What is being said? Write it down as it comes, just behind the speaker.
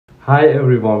Hi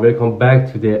everyone, welcome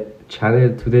back to the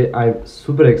channel. Today I'm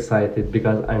super excited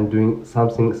because I'm doing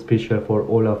something special for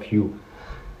all of you.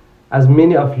 As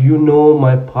many of you know,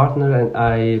 my partner and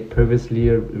I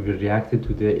previously we reacted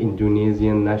to the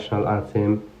Indonesian national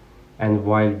anthem, and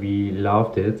while we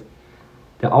loved it,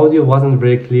 the audio wasn't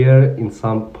very clear in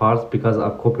some parts because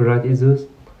of copyright issues.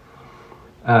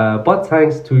 But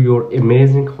thanks to your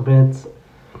amazing comments,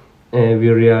 we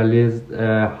realized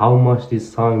how much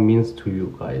this song means to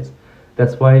you guys.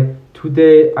 That's why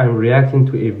today I'm reacting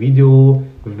to a video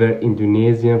where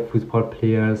Indonesian football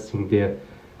players sing their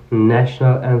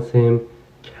national anthem.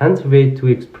 Can't wait to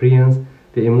experience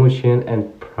the emotion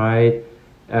and pride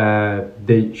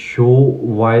they show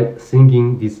while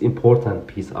singing this important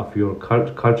piece of your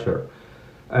culture.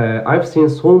 I've seen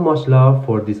so much love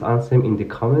for this anthem in the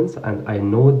comments, and I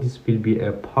know this will be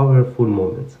a powerful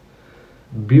moment.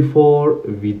 Before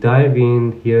we dive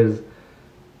in, here's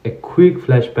a quick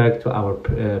flashback to our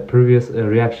previous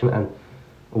reaction and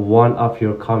one of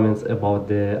your comments about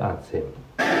the anthem.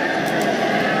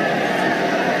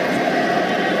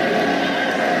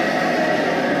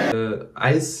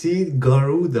 I see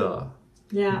Garuda.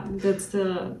 Yeah, that's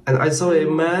the... And I saw a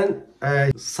man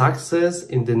success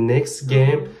in the next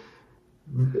game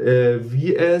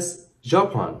vs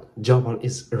Japan. Japan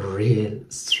is a real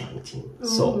strong team.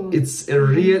 So it's a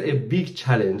big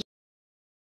challenge.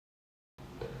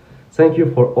 Thank you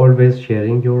for always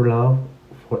sharing your love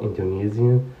for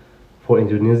Indonesia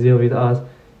with us.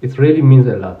 It really means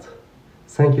a lot.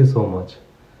 Thank you so much.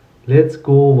 Let's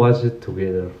go watch it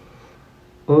together.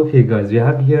 Okay guys, we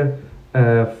have here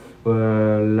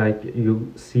like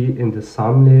you see in the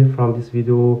thumbnail from this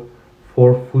video,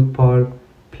 4 football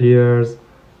players.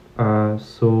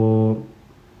 So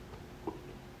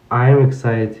I am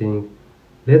excited.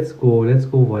 Let's go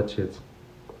watch it.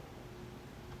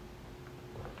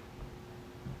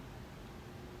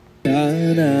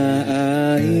 Tanah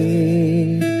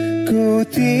Airku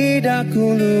tidak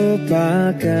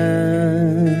kulupakan,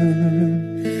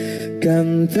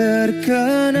 kan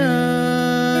terkenang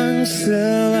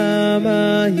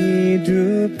selama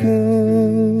hidupku.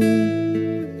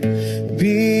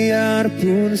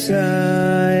 Biarpun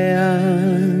saya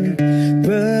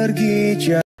pergi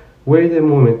jauh. Wait a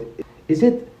moment, is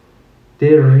it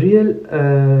their real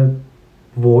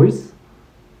voice?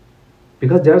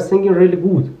 Because they are singing really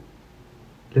good.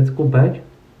 Let's go back.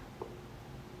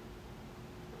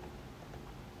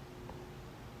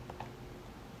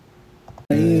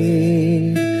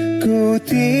 Ku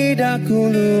tidak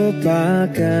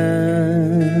kulupakan,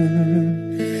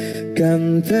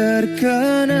 kan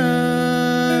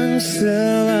terkenang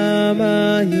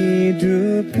selama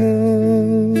hidupku.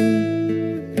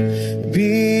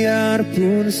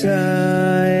 Biarpun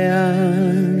saya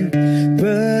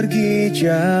pergi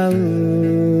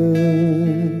jauh,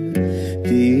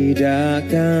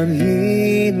 tidak akan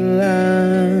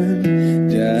hilang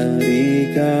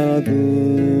dari kalbu.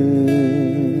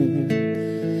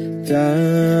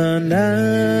 Tanahku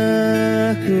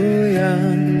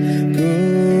yang ku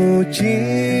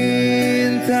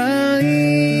cintai,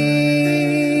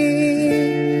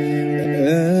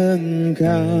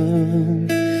 engkau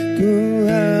ku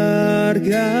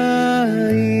hargai.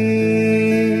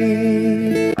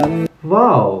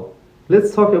 Wow,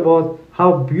 let's talk about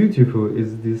how beautiful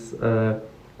is this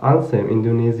anthem,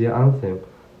 Indonesia anthem.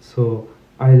 So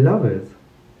I love it.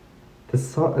 The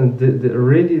song,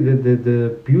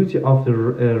 the beauty of the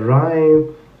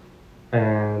rhyme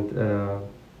and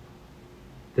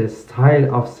the style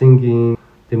of singing,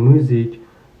 the music,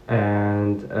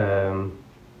 and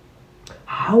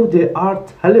how they are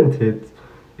talented.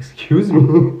 Excuse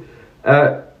me.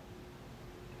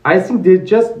 I think they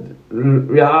just,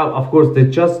 yeah, of course,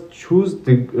 they just choose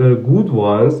the good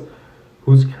ones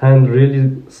who can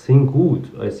really sing good.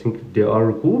 I think they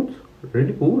are good,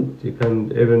 really good. They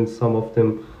can, even some of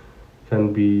them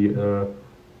can be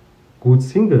good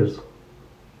singers.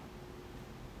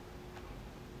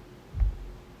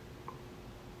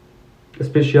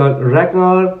 Especially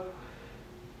Ragnar,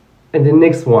 and the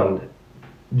next one,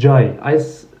 Jai.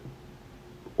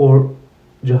 Or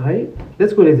Jai.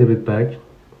 Let's go a little bit back.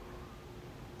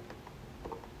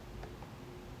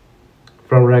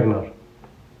 From Ragnar.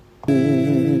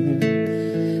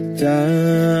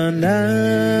 Tanahku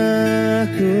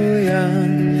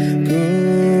yang ku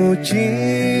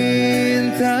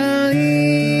cintai,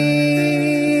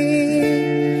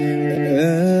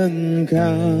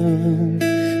 engkau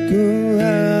ku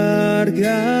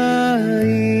hargai.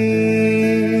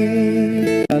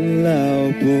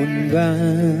 Walaupun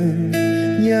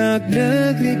banyak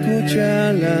negeri ku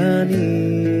jalani,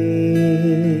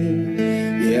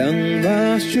 yang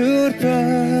hancur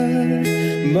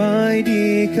permai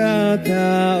di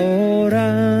kata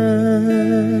orang,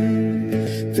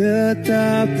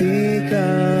 tetapi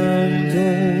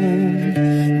kampung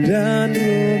dan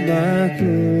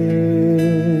rumahku,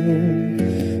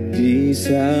 di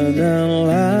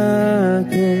sanalah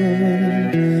ku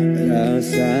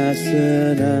rasa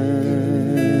senang.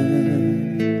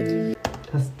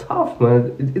 That's tough,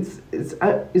 man. It's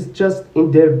just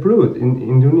in their blood, in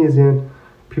Indonesian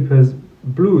people's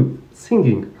blood,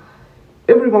 singing.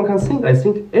 Everyone can sing. I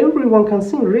think everyone can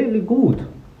sing really good.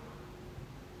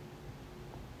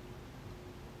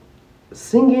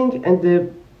 Singing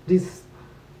and this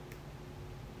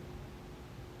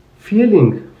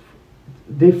feeling,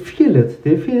 they feel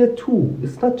it too.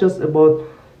 It's not just about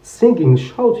singing,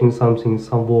 shouting something,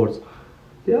 some words.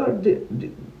 They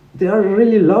are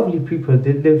really lovely people.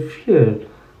 They feel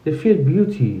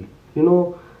beauty, you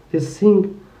know. They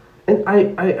sing, and I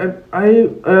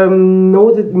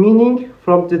know the meaning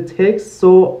from the text.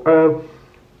 So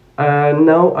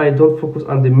now I don't focus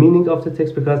on the meaning of the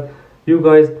text, because you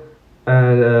guys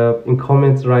in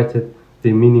comments write it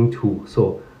the meaning too.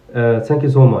 So thank you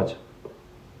so much.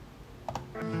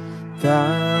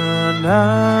 Tanahku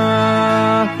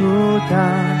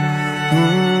tak ku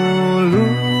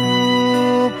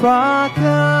lupakan,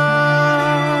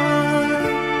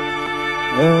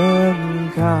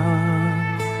 engkau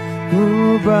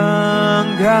ku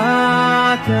banggakan.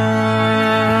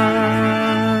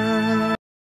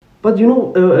 But you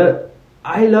know,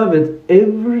 I love it.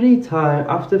 Every time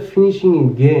after finishing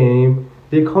a game,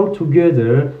 they come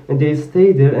together and they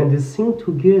stay there and they sing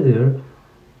together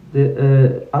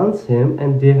the anthem,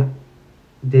 and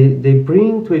they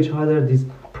bring to each other this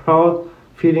proud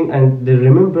feeling, and they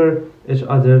remember each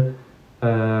other,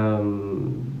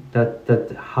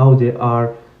 that how they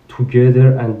are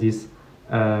together, and this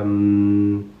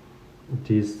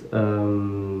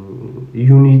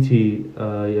unity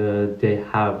they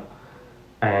have,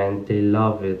 and they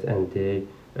love it, and they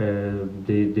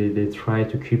try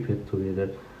to keep it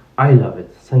together. I love it.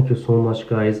 Thank you so much,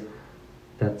 guys,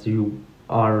 that you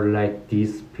are like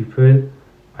these people.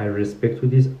 I respect you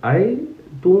this. I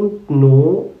don't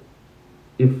know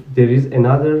if there is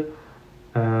another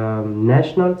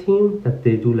national team that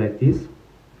they do like this.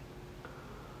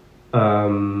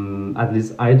 At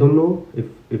least I don't know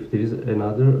if there is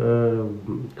another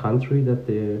country that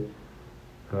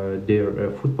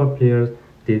their football players,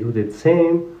 they do the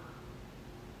same.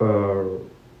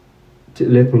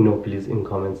 Let me know please in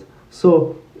comments.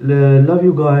 So love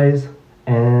you guys,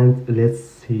 and let's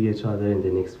see each other in the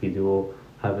next video.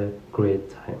 Have a great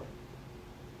time.